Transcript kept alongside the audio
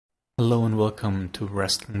Hello and welcome to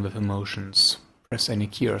Wrestling with Emotions. Press any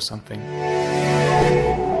key or something.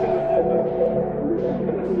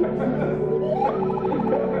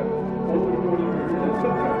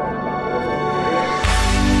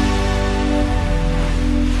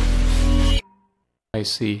 I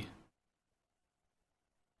see.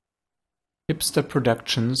 Hipster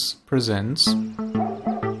Productions presents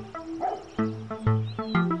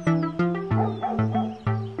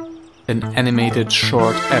an animated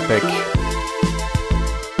short epic.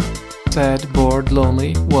 Sad, bored,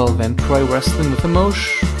 lonely? Well then try Wrestling with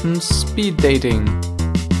Emotions speed dating.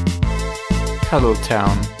 Cuddle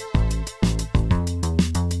Town.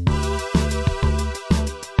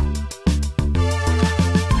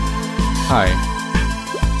 Hi.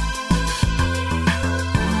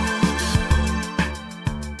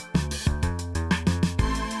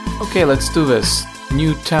 Okay, let's do this.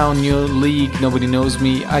 New town, new league, nobody knows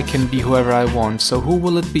me, I can be whoever I want, so who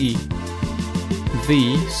will it be?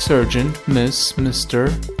 The Sergeant, Miss, Mr,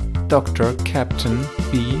 Doctor, Captain,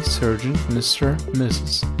 the Sergeant, Mr,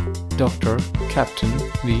 Mrs, Doctor, Captain,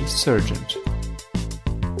 the Sergeant.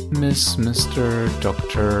 Miss, Mr,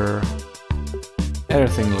 Doctor...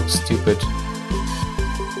 Everything looks stupid.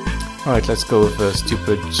 Alright, let's go with the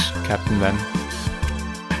stupid Captain then.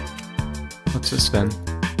 What's this then?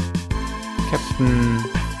 Captain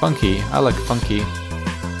Funky. I like Funky.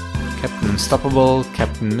 Captain Unstoppable,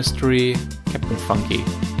 Captain Mystery, Captain Funky.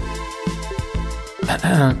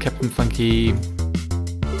 Captain Funky...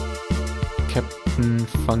 Captain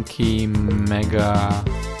Funky Mega...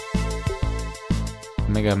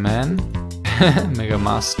 Mega Man? Mega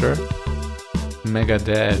Master? Mega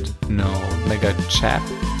Dad? No. Mega Chap?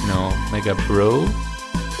 No. Mega Bro?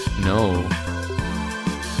 No.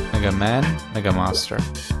 Mega Man? Mega Master.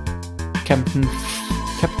 Captain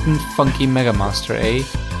Funky Mega Master, eh?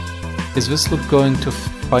 Is this look going to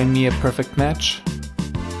find me a perfect match?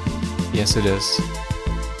 Yes, it is.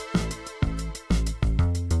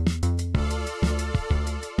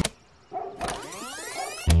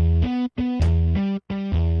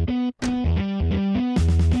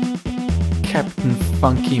 Captain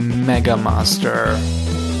Funky Mega Master.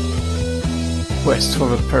 Quest for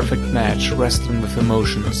the perfect match, Wrestling with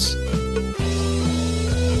Emotions.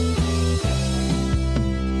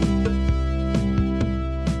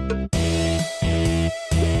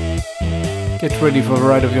 Get ready for the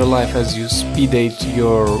ride of your life as you speed date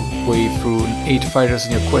your way through 8 fighters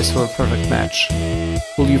in your quest for a perfect match.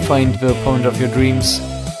 Will you find the opponent of your dreams,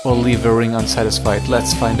 or leave the ring unsatisfied?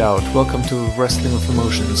 Let's find out. Welcome to Wrestling with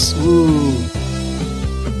Emotions. Woo!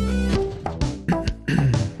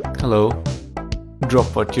 Hello.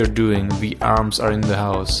 Drop what you're doing. The arms are in the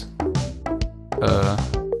house.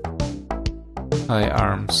 Hi,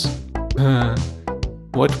 arms.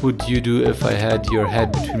 What would you do if I had your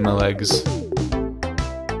head between my legs?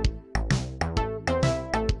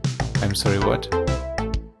 I'm sorry, what?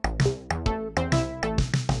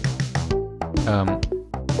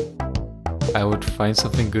 I would find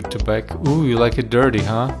something good to back. Ooh, you like it dirty,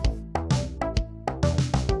 huh?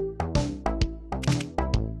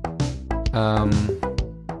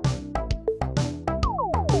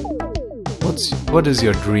 What is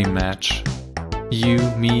your dream match? You,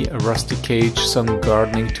 me, a rusty cage, some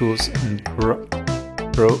gardening tools, and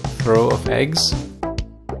throw of eggs?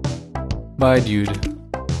 Bye, dude.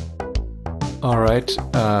 Alright,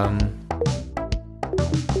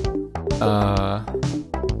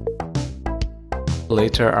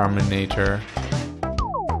 later Arminator.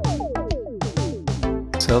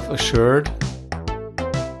 Self-assured?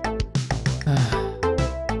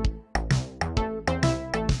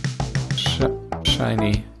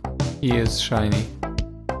 Shiny. He is shiny.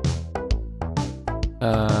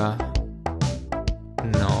 No.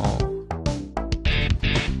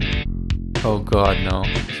 Oh god, no.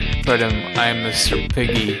 Freedom, I'm Mr.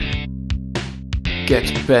 Piggy.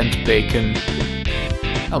 Get bent, bacon.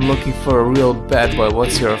 I'm looking for a real bad boy.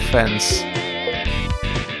 What's your offense?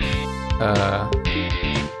 I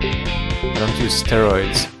don't use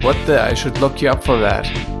steroids. What the? I should look you up for that.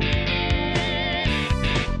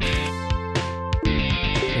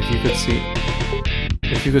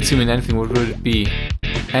 If you could see me in anything, what would it be?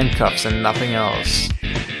 Handcuffs and nothing else.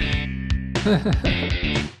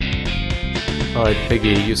 Alright,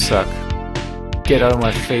 Piggy, you suck. Get out of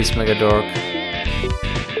my face, mega dork.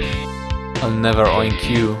 I'll never oink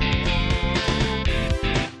you.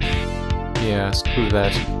 Yeah, screw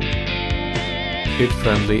that. Kid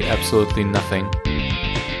friendly, absolutely nothing.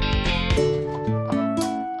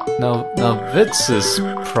 Now this is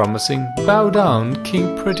promising. Bow down,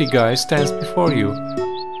 King Pretty Guy stands before you.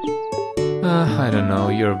 I don't know,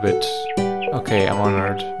 you're a bit Okay, I'm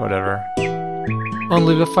honored. Whatever.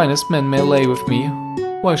 Only the finest men may lay with me.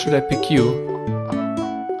 Why should I pick you?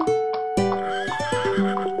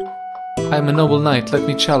 I'm a noble knight, let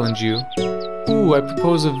me challenge you. Ooh, I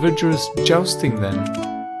propose a vigorous jousting then.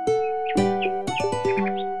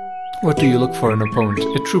 What do you look for in an opponent?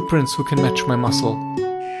 A true prince who can match my muscle.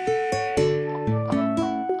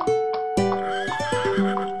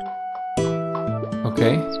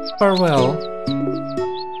 Okay, farewell.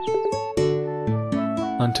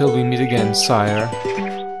 Until we meet again, sire.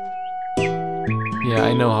 Yeah,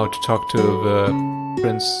 I know how to talk to the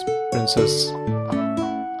princess.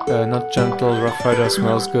 Not gentle, rough rider,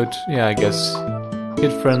 smells good. Yeah, I guess.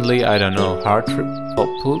 Kid friendly, I don't know. Heart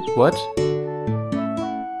what?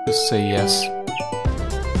 Just say yes.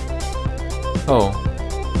 Oh.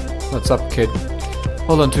 What's up, kid?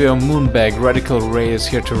 Hold on to your moonbag. Radical Ray is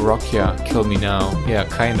here to rock ya. Kill me now. Yeah,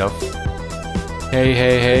 kind of.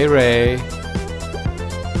 Hey, Ray.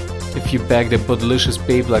 If you bagged a bootylicious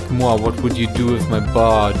babe like moi, what would you do with my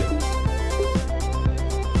bod?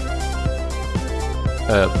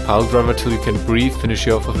 Pile driver till you can breathe, finish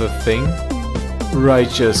you off with a thing?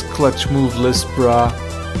 Righteous, clutch move list, brah.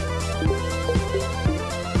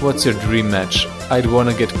 What's your dream match? I'd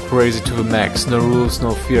wanna get crazy to the max, no rules,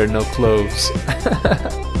 no fear, no clothes.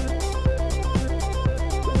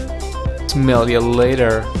 Smell you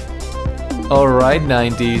later. Alright,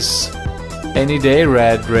 90s. Any day,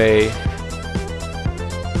 Rad Ray.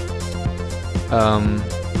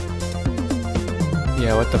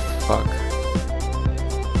 Yeah, what the fuck?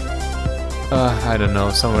 I don't know,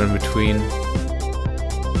 somewhere in between.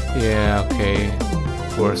 Yeah, okay.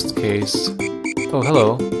 Worst case. Oh,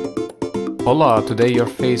 hello. Hola, today your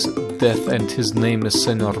face death and his name is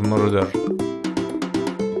Senor Murder.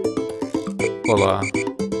 Hola.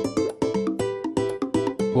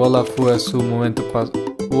 Hola fue su momento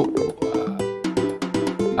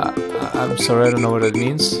I'm sorry, I don't know what it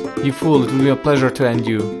means. You fool, it will be a pleasure to end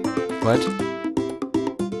you. What?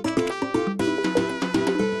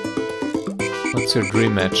 What's your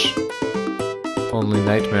dream match? Only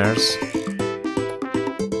nightmares.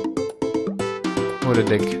 What a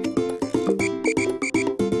dick.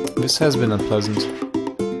 This has been unpleasant.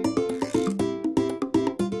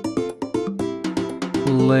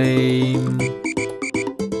 Lame.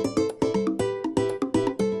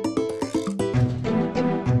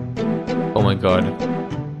 Oh my god.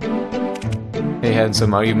 Hey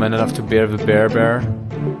handsome, are you man enough to bear the bear?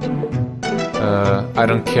 I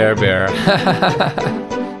don't care, bear.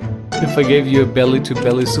 If I gave you a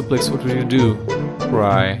belly-to-belly suplex, what would you do?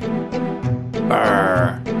 Cry.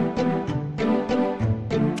 Arr.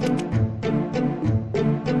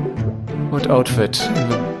 What outfit?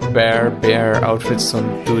 The bear outfits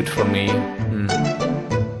don't do it for me.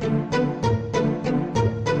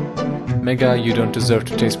 Mega, you don't deserve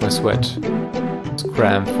to taste my sweat.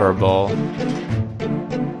 Scram, furball.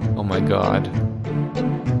 Oh my god.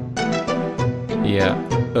 Yeah,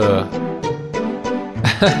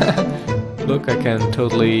 Look, I can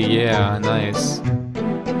totally, yeah, nice.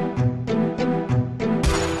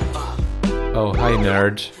 Oh, hi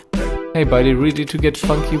nerd. Hey buddy, ready to get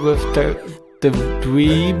funky with the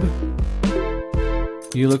dweeb?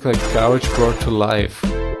 You look like garbage brought to life.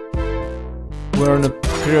 We're on a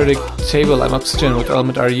periodic table, I'm oxygen, what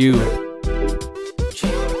element are you?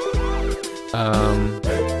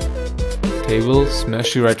 Table,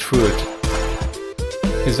 smash you right through it.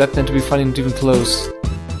 Is that meant to be funny and even close?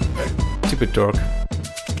 Stupid dork.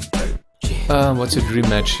 What's your dream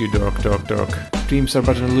match, you dork? Dreams are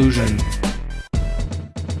but an illusion.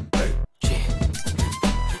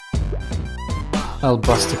 I'll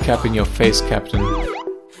bust a cap in your face, Captain.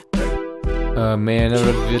 May I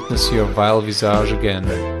never witness your vile visage again.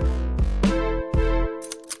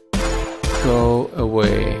 Go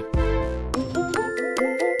away.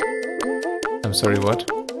 I'm sorry, what?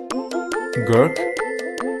 Gurk?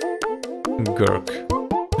 Gurk.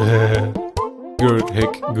 Gurk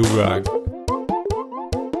hick gurag.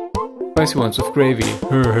 Spicy ones with gravy.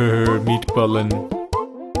 Meatballin'.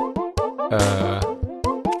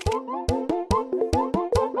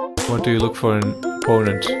 What do you look for in an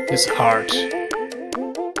opponent? His heart.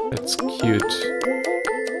 That's cute.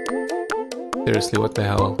 Seriously, what the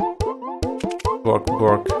hell? Bork,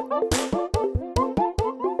 bork.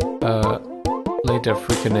 Later,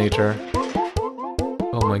 freakinator.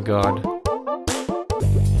 Oh my god.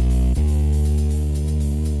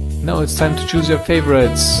 Now it's time to choose your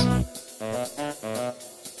favorites.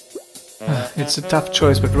 It's a tough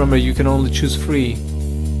choice, but remember, you can only choose 3.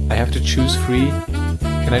 I have to choose 3?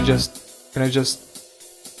 Can I just...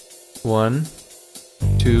 1,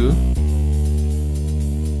 2...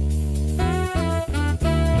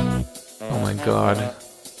 my god.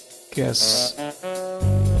 Guess...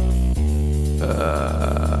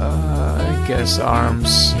 I guess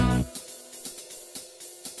arms.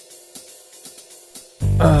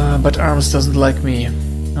 But arms doesn't like me.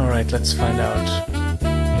 Alright, let's find out.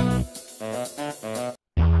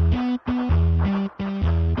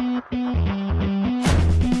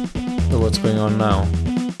 So what's going on now?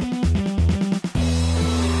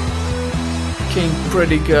 King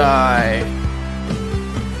Pretty Guy!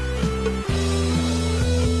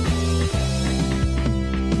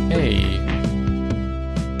 Hey!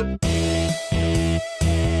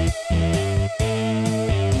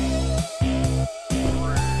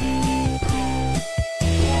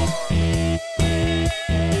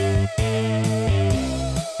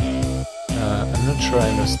 I'm not sure I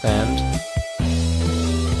understand.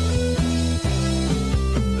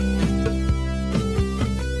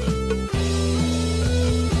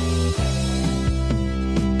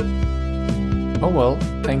 Oh well,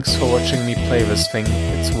 thanks for watching me play this thing.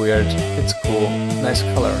 It's weird, it's cool, nice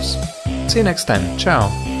colors. See you next time, ciao!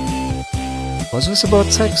 Was this about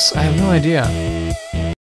sex? I have no idea.